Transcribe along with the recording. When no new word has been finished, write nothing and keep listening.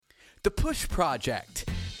The P.U.S.H Project.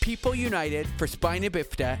 People united for spina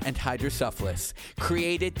bifida and hydrocephalus.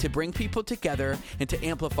 Created to bring people together and to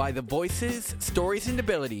amplify the voices, stories, and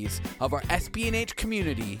abilities of our SB&H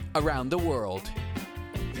community around the world.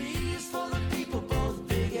 P is for the people, both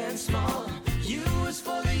big and small. U is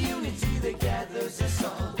for the unity that gathers us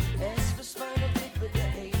all. S for spina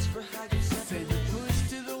bifida, H for hydrocephalus. Say the push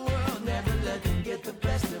to the world, never let them get the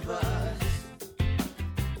best of us.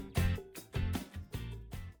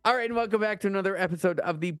 All right, and welcome back to another episode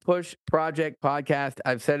of the P.U.S.H Project podcast.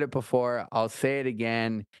 I've said it before. I'll say it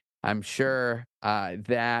again. I'm sure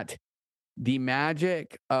that the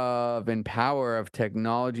magic of and power of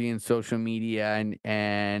technology and social media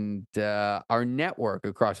and our network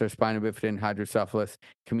across our spina bifida and hydrocephalus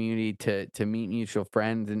community to meet mutual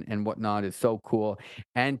friends and whatnot is so cool.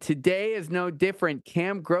 And today is no different.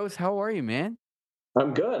 Cam Gross, how are you, man?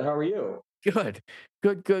 I'm good. How are you? Good.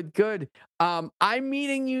 I'm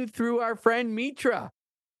meeting you through our friend Mitra.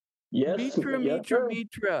 Yes.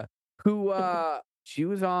 Mitra, who she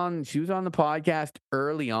was on the podcast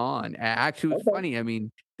early on. Actually, it was funny. I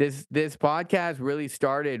mean, this podcast really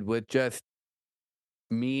started with just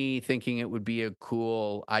me thinking it would be a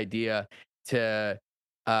cool idea to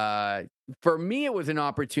for me it was an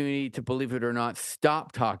opportunity to, believe it or not,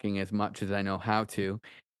 stop talking as much as I know how to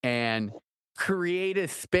and create a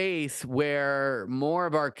space where more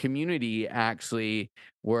of our community actually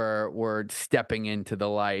were stepping into the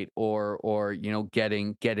light or you know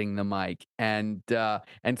getting the mic and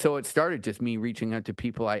so it started just me reaching out to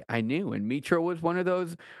people I knew, and Mitra was one of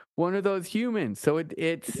those humans. So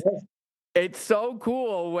it's so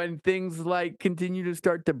cool when things like continue to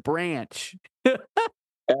start to branch.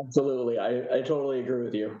 Absolutely. I totally agree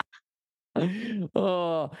with you.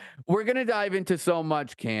 Oh, we're gonna dive into so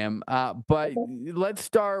much, Cam. But let's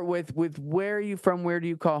start with where are you from? Where do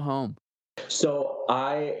you call home? So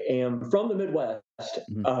I am from the Midwest,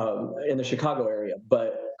 in the Chicago area,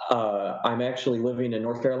 but I'm actually living in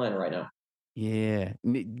North Carolina right now. Yeah.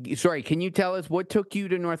 Sorry, can you tell us what took you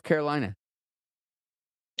to North Carolina?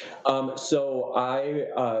 So I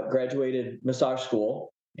graduated massage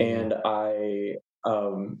school, and I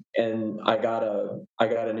got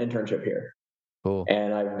an internship here. Cool.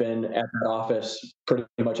 And I've been at that office pretty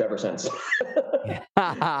much ever since.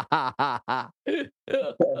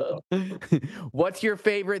 What's your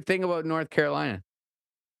favorite thing about North Carolina?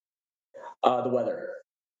 The weather.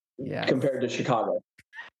 Yeah. Compared to Chicago.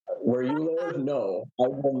 Where you live, no. I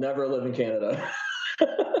will never live in Canada.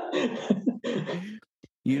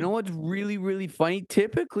 You know what's really, really funny?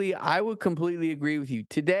 Typically, I would completely agree with you.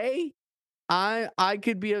 Today, I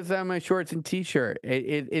could be outside in my shorts and t-shirt.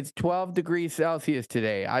 It's 12 degrees Celsius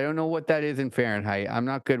today. I don't know what that is in Fahrenheit. I'm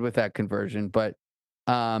not good with that conversion, but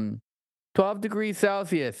 12 degrees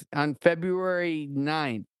Celsius on February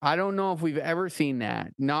 9th. I don't know if we've ever seen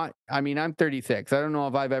that. I'm 36. I don't know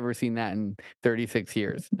if I've ever seen that in 36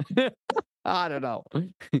 years. I don't know.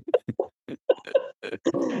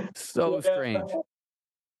 So strange.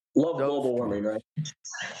 Love global warming, right?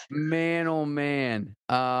 Man, oh man.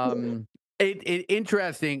 It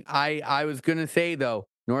interesting. I was gonna say though,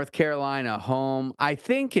 North Carolina home. I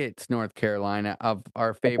think it's North Carolina of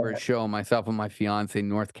our favorite show, myself and my fiance,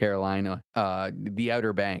 North Carolina, the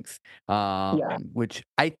Outer Banks, which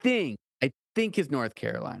I think is North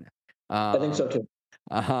Carolina. I think so too.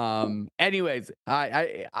 Anyways,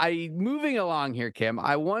 I moving along here, Kim.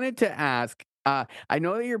 I wanted to ask. I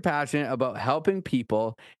know that you're passionate about helping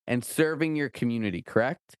people and serving your community,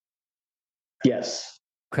 correct? Yes.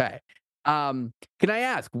 Okay. Can I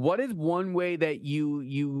ask, what is one way that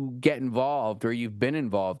you get involved or you've been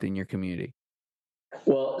involved in your community?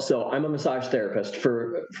 Well, so I'm a massage therapist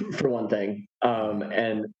for one thing,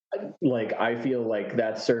 and like I feel like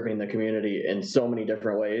that's serving the community in so many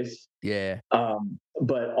different ways. Yeah.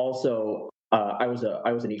 But also, I was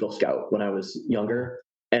an Eagle Scout when I was younger,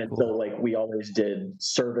 and so like we always did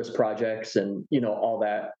service projects and all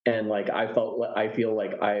that, and like I feel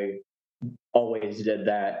like I always did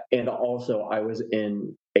that, and also I was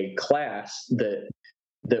in a class that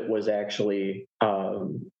was actually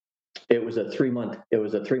it was a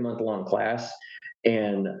 3-month long class,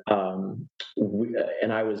 and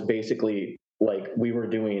I was basically like we were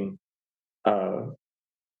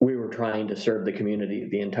trying to serve the community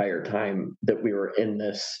the entire time that we were in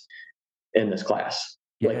this class.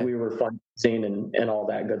 Yeah. Like we were fundraising and all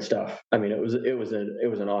that good stuff. I mean, it was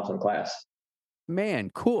an awesome class.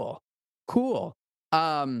 Man, cool.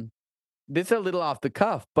 This is a little off the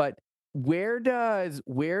cuff, but where does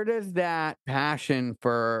that passion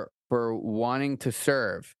for wanting to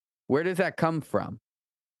serve, where does that come from?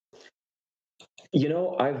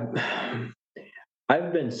 I've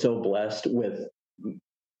I've been so blessed with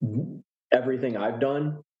everything I've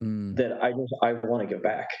done Mm, that I want to give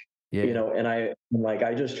back, yeah. and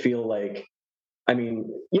I just feel like, I mean,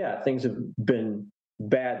 yeah, things have been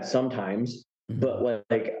bad sometimes, but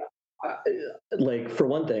Mhm. I, like for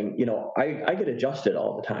one thing, I get adjusted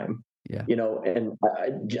all the time, Yeah. and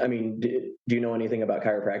I mean, do you know anything about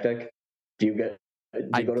chiropractic? Do you get do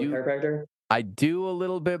I you go to a do chiropractor? I do a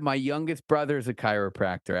little bit. My youngest brother's a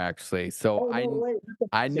chiropractor, actually, so Oh, no way. That's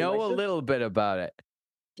I amazing. know a little bit about it.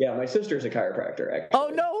 Yeah, my sister's a chiropractor Oh,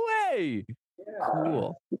 actually. no way! Yeah.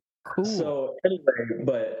 Cool. Cool. So anyway,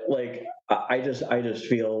 but like I just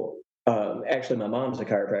feel, actually my mom's a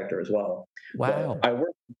chiropractor as well, but Wow. I work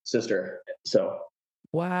with my sister. So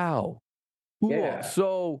Wow. Cool. yeah,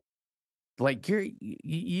 So, like,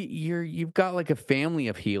 you've got, like, a family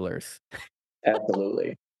of healers.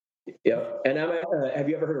 absolutely. Yep. And have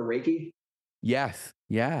you ever heard of Reiki? Yes.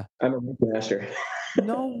 Yeah. I'm a Reiki master.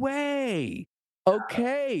 No way.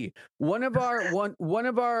 Okay. One of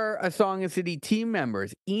our A Song of City team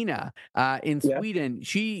members, Ina, in Yeah. Sweden,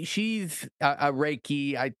 she's a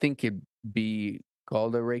Reiki, I think it'd be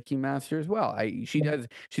called a Reiki master as well.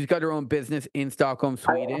 She's got her own business in Stockholm,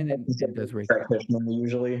 I Sweden, like to say and does Reiki. practitioner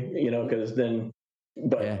usually, Y- because then, Yeah.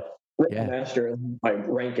 but Reiki Yeah. master, my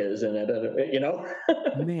rank is in it.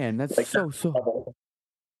 Man, that's Like that so level.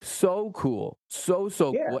 so cool. So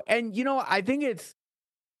Yeah. cool. And I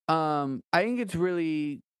think it's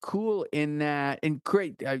really cool in that, and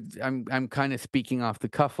great. I'm kind of speaking off the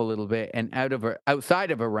cuff a little bit, and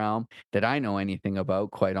outside of a realm that I know anything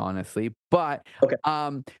about, quite honestly. Okay.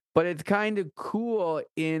 But it's kind of cool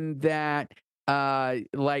in that,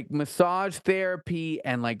 like massage therapy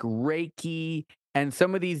and like Reiki and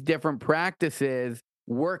some of these different practices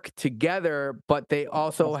work together, but they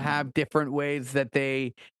also have different ways that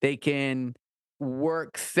they can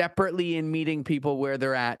work separately in meeting people where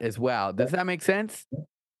they're at as well. Does that make sense?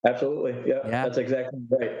 Absolutely. Yeah, Yeah. that's exactly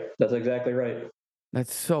right. That's exactly right.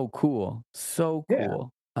 That's so cool. So Yeah.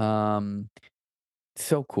 cool.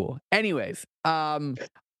 So cool. Anyways, I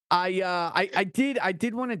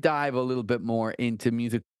did want to dive a little bit more into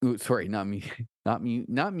music. Sorry, not me,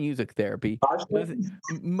 not music therapy. Mas-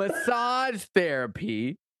 Massage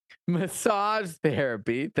therapy. Massage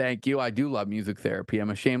therapy. Thank you. I do love music therapy. I'm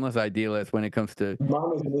a shameless idealist when it comes to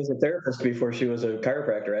Mom was a music therapist before she was a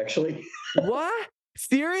chiropractor, actually. what?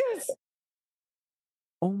 Serious?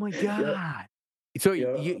 Oh my Yep. god. So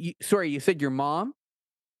Yep. sorry, you said your mom?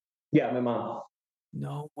 Yeah, my mom.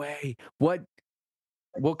 No way. What?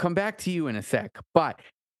 We'll come back to you in a sec, but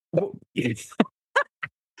w-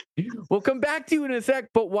 we'll come back to you in a sec.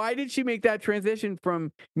 But why did she make that transition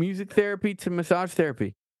from music therapy to massage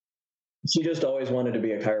therapy? She just always wanted to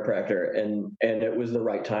be a chiropractor, and it was the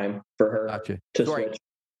right time for her Gotcha. to Sorry, switch.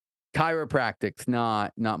 chiropractics,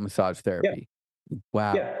 not massage Yeah. therapy.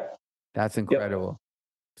 Wow, Yeah. that's Yep. incredible.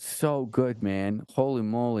 So good, man. Holy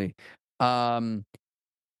moly. Um,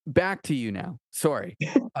 Back to you now. Sorry.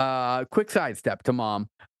 Quick sidestep to mom.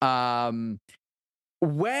 Um,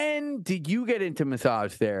 when did you get into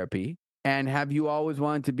massage therapy? And have you always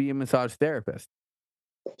wanted to be a massage therapist?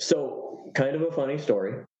 So, kind of a funny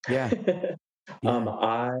story. Yeah. um, Yeah.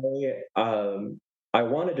 I um, I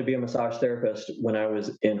wanted to be a massage therapist when I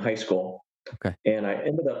was in high school, Okay. and I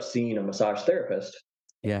ended up seeing a massage therapist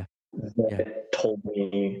Yeah. Yeah. that told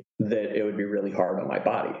me that it would be really hard on my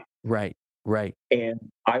body. Right. Right. And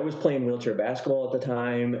I was playing wheelchair basketball at the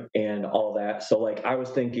time and all that. So like I was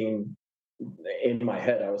thinking in my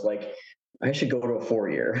head, I was like, I should go to a 4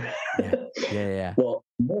 year. Yeah. Yeah. Yeah. Well,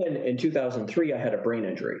 then in 2003, I had a brain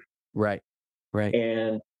injury. Right. Right.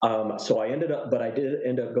 And so but I did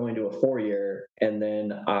end up going to a 4 year. And then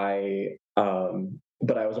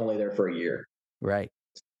but I was only there for a year. Right.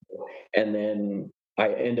 And then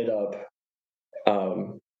I ended up,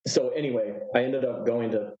 so anyway, I ended up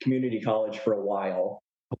going to community college for a while,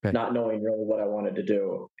 Okay. not knowing really what I wanted to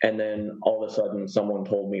do. And then all of a sudden, someone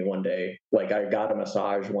told me one day, like I got a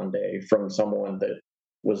massage one day from someone that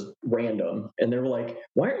was random, and they were like,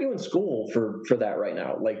 "Why aren't you in school for that right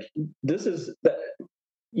now? Like this is that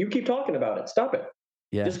you keep talking about it. Stop it.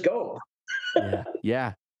 Yeah. Just go." Yeah.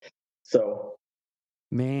 Yeah. So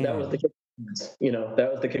that was Man. the kick. That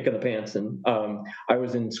was the kick in the pants, and I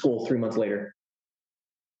was in school 3 months later.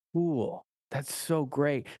 Cool. That's so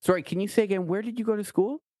great. Sorry, can you say again, where did you go to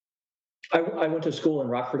school? I went to school in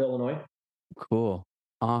Rockford, Illinois. Cool.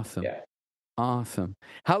 Awesome. Yeah. Awesome.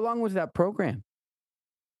 How long was that program?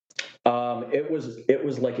 It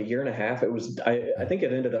was like a year and a half. I Okay. think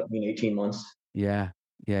it ended up being 18 months. Yeah.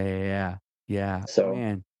 Yeah. Yeah. Yeah. Yeah. So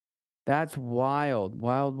Man. That's wild,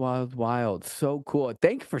 wild, wild, wild. So cool.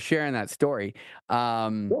 Thank you for sharing that story.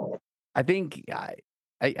 Um, Yeah. I think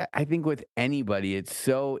I think with anybody, it's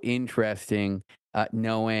so interesting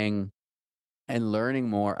knowing and learning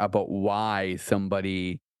more about why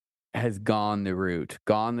somebody has gone the route,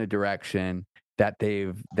 gone the direction that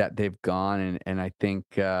they've gone, and I think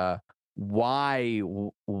why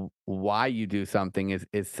you do something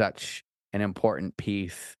is such an important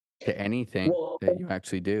piece to anything Well, that you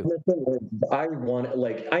actually do. the thing is, I wanted,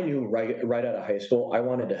 like, I knew right out of high school, I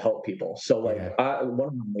wanted to help people. So, like, Yeah, one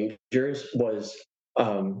of my majors was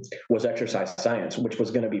exercise science, which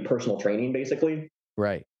was going to be personal training, basically.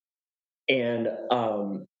 right. And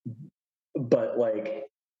but like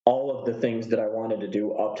all of the things that I wanted to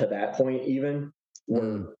do up to that point, even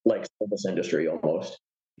Mm, were like service industry almost,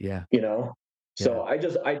 yeah, you know. yeah. So I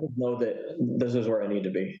just know that this is where I need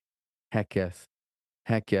to be. Heck yes.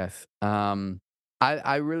 Heck yes.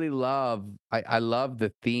 I really love I love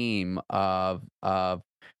the theme of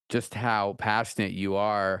just how passionate you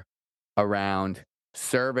are around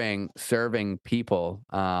serving people.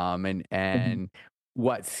 And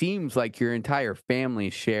what seems like your entire family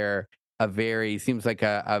share a very seems like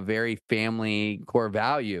a very family core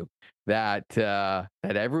value that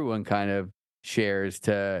everyone kind of shares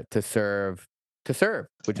to serve,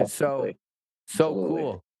 which is Absolutely, so absolutely.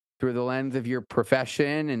 cool through the lens of your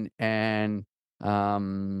profession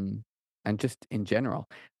um and just in general.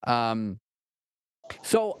 Um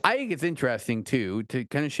so I think it's interesting too to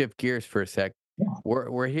kind of shift gears for a sec.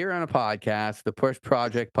 We're here on a podcast, the Push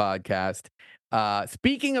Project podcast.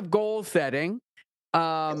 Speaking of goal setting,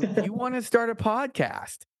 you want to start a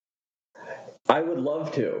podcast. I would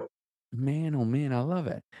love to. Man, oh man, I love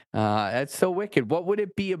it. That's so wicked. What would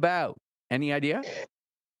it be about? Any idea?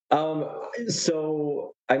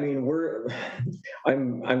 So I mean,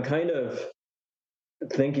 I'm kind of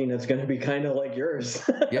thinking it's going to be kind of like yours.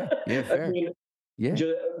 Yeah, yeah, I fair. mean, Yeah.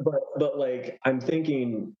 but like I'm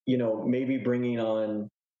thinking, maybe bringing on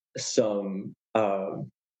some. Uh,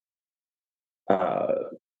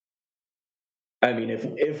 I mean, if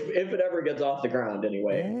it ever gets off the ground,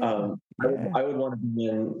 anyway, Yeah. Yeah. I would want to be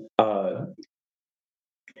in uh,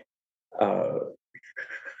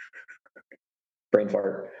 brain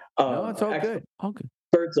fart. No, it's all Experts good. All good.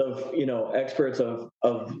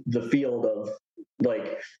 of the field of,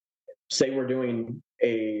 like, say we're doing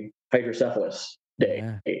a hydrocephalus day,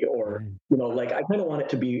 Yeah. or, Yeah. like, I kind of want it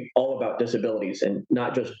to be all about disabilities, and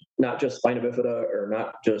not just spina bifida, or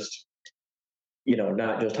not just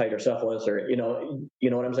hydrocephalus, or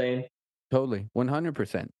what I'm saying. Totally.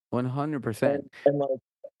 100%. And 100%. like,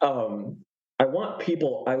 I want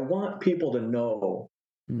people to know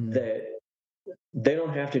Mm, that they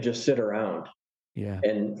don't have to just sit around yeah.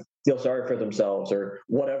 and feel sorry for themselves, or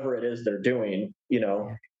whatever it is they're doing,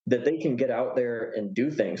 Yeah. that they can get out there and do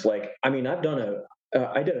things. Like, I mean, I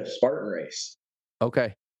did a Spartan race,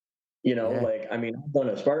 Okay. Yeah. like, I mean, I've done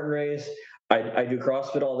a Spartan race. I do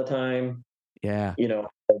CrossFit all the time, Yeah. you know,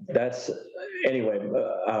 that's, anyway,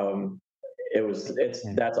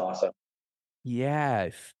 Yeah. that's awesome.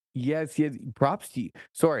 Yes. Yes. Yes. Props to you.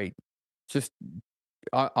 Sorry. Just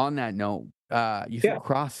on that note, you said Yeah.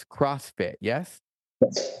 CrossFit. Yes.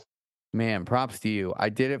 That's, Man, props to you. I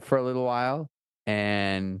did it for a little while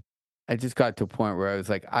and I just got to a point where I was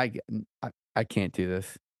like, I can't do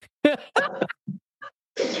this.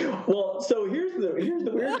 well, so here's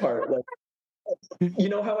the weird part. Like,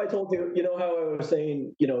 how I told you, how I was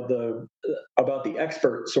saying, the about the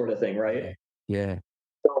expert sort of thing, right? Yeah. Yeah.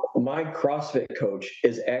 So my CrossFit coach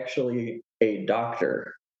is actually a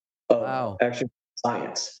doctor of Wow. actual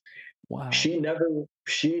science. Wow. She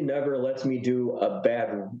never lets me do a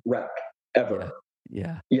bad rep Yeah. ever.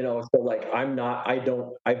 Yeah. So, like, I've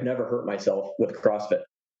never hurt myself with CrossFit.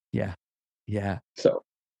 Yeah. Yeah. So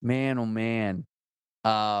Man, oh man.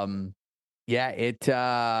 Um, yeah,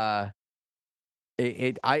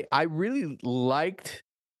 I really liked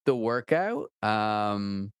the workout.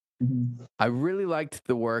 Mhm. I really liked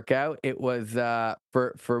the workout. It was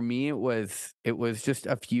for me it was just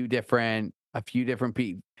a few different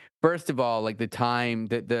first of all, like the time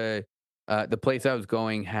that the place I was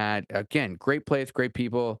going had, again, great place, great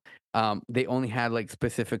people. They only had like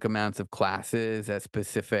specific amounts of classes at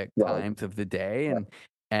specific Right. times of the day, Right.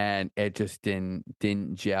 and it just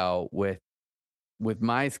didn't gel with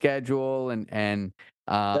my schedule and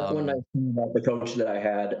That's one nice um thing about the coach that I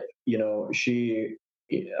had. She,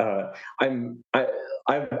 uh, I'm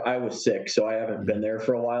I was sick, so I haven't yeah, been there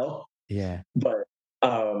for a while. yeah, But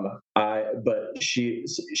she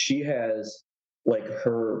has, like,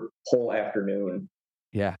 her whole afternoon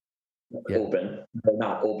yeah, Yeah. open. Well,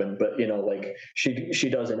 not open, but like she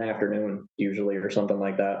does an afternoon usually or something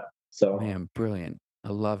like that. So Man, brilliant. I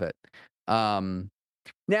love it. Um,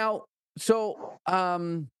 Now, so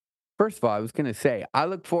first of all, I was going to say I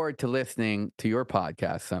look forward to listening to your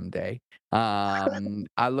podcast someday.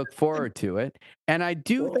 I look forward to it, and well,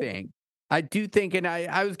 I do think, and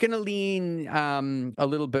I was going to lean a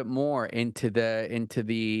little bit more into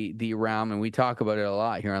the realm, and we talk about it a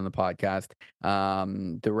lot here on the podcast,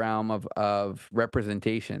 the realm of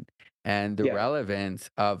representation and the yeah, relevance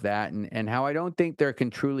of that, and how I don't think there can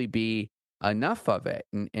truly be enough of it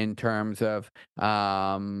in terms of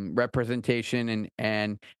representation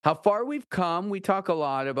and how far we've come. We talk a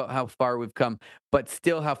lot about how far we've come, but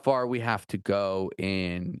still how far we have to go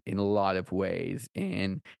in a lot of ways.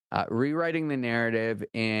 In rewriting the narrative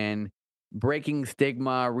and breaking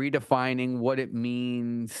stigma, redefining what it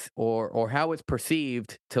means or how it's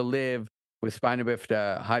perceived to live with spina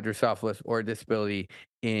bifida, hydrocephalus, or disability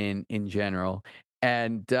in general.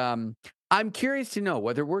 And I'm curious to know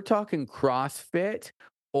whether we're talking CrossFit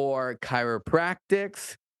or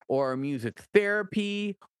chiropractics or music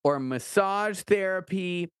therapy or massage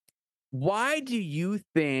therapy. Why do you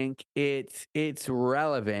think it's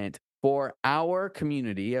relevant for our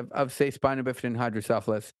community of say spina bifida and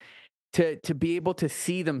hydrocephalus to be able to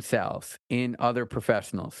see themselves in other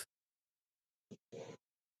professionals?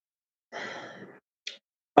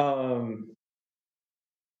 um,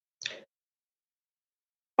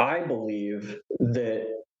 I believe that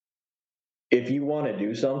if you want to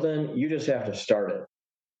do something, you just have to start it.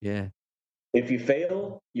 Yeah, If you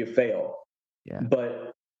fail, you fail, yeah,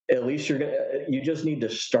 but at least you just need to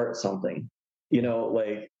start something. yeah.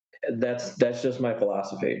 Like that's just my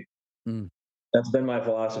philosophy. Mm. That's been my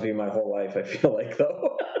philosophy my whole life, I feel like,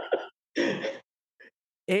 though.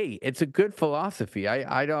 Hey, it's a good philosophy.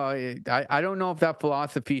 I don't know if that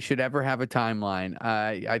philosophy should ever have a timeline.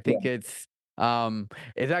 I think Yeah,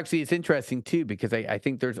 it's interesting too because I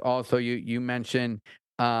think there's also you mentioned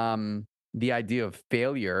the idea of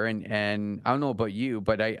failure and I don't know about you,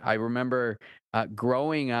 but I remember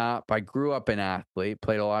growing up. I grew up an athlete,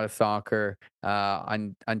 played a lot of soccer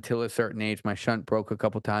until a certain age. My shunt broke a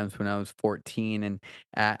couple times when I was 14, and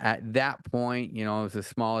at that point, I was the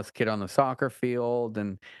smallest kid on the soccer field,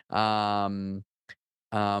 and um,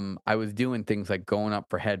 I was doing things like going up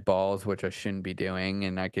for head balls, which I shouldn't be doing,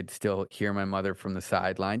 and I could still hear my mother from the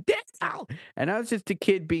sideline. "Down!" And I was just a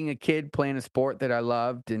kid being a kid playing a sport that I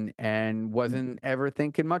loved and wasn't ever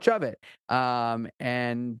thinking much of it. And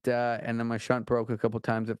then my shunt broke a couple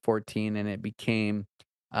times at 14, and it became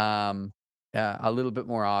um, a little bit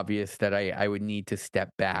more obvious that I would need to step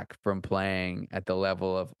back from playing at the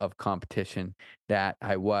level of competition that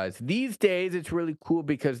I was. These days, it's really cool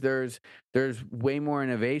because there's way more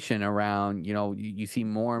innovation around. You see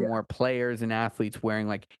more and yeah, more players and athletes wearing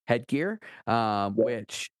like headgear, yeah.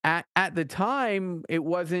 which at the time it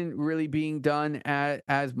wasn't really being done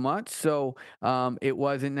as much. So it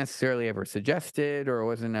wasn't necessarily ever suggested or it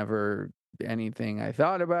wasn't ever anything I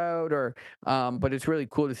thought about or but it's really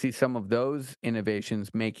cool to see some of those innovations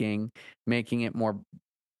making it more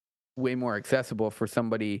way more accessible for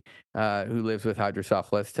somebody who lives with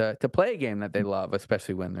hydrocephalus to play a game that they love,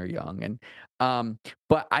 especially when they're young. And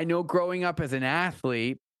but I know growing up as an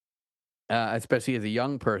athlete, especially as a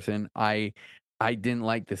young person, I didn't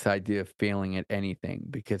like this idea of failing at anything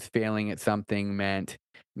because failing at something meant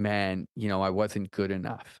I wasn't good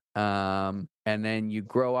enough. And then you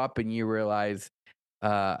grow up and you realize.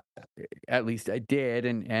 Uh, at least I did,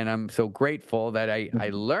 and I'm so grateful that I Mhm.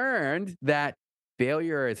 learned that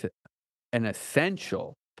failure is an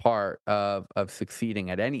essential part of succeeding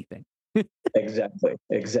at anything. Exactly,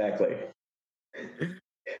 exactly.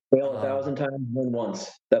 Fail a Um, thousand times, win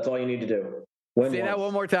once. That's all you need to do. Win Say that one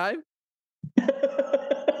once. more time.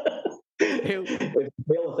 Ew. If you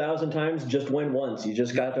fail a thousand times, just win once. You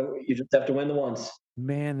just have to win the once.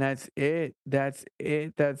 Man, that's it. That's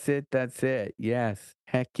it. That's it. That's it. Yes.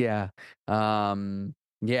 Heck yeah.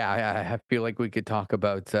 Yeah, I feel like we could talk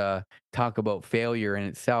about failure in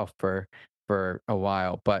itself for a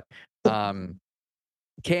while. But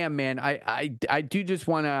Cam, man, I do just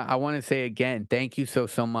I wanna say again, thank you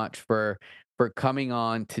so much for coming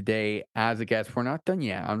on today as a guest. We're not done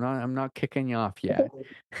yet. I'm not kicking you off yet.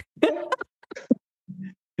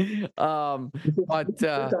 Um, This but, is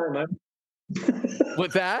your time,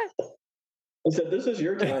 what's that? I said, "This is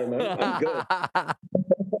your time. I'm good."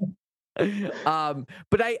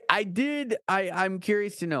 But I'm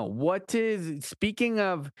curious to know what is speaking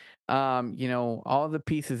of all the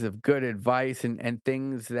pieces of good advice and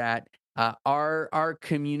things that our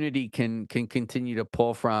community can continue to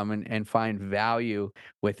pull from and find value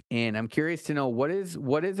within. I'm curious to know what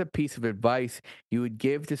is a piece of advice you would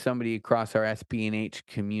give to somebody across our SB&H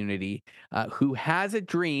community who has a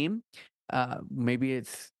dream. Maybe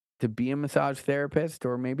it's to be a massage therapist,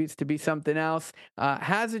 or maybe it's to be something else.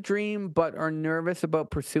 Has a dream but are nervous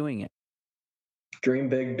about pursuing it. Dream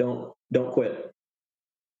big, don't quit.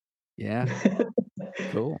 Yeah,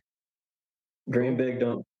 cool, Dream cool, big,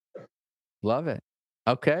 don't. love it.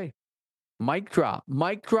 Okay. Mic drop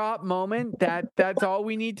moment. That's all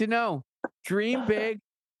we need to know. Dream big,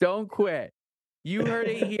 don't quit. You heard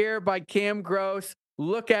it here by Cam Gross.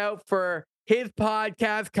 Look out for his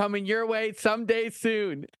podcast coming your way someday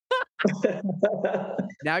soon.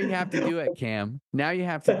 Now you have to do it, Cam. Now you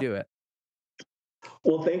have to do it.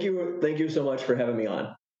 Well, thank you so much for having me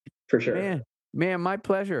on, for sure. Man, my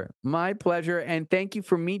pleasure. My pleasure. And thank you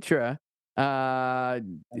for Mitra. Thank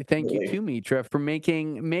you Absolutely. to Mitra for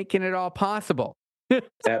making it all possible.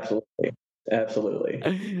 Absolutely.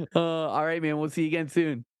 Absolutely. All right, man. We'll see you again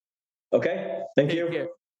soon. Okay. Thank Take you. care.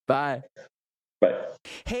 Bye. Bye.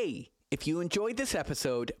 Hey, if you enjoyed this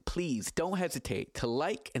episode, please don't hesitate to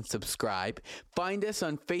like and subscribe. Find us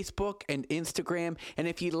on Facebook and Instagram. And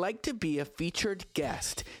if you'd like to be a featured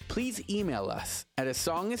guest, please email us at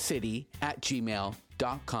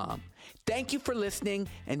asongofcity@gmail.com. Thank you for listening,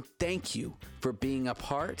 and thank you for being a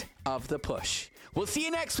part of The Push. We'll see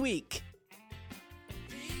you next week.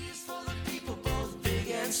 P is for the people, both big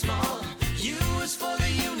and small.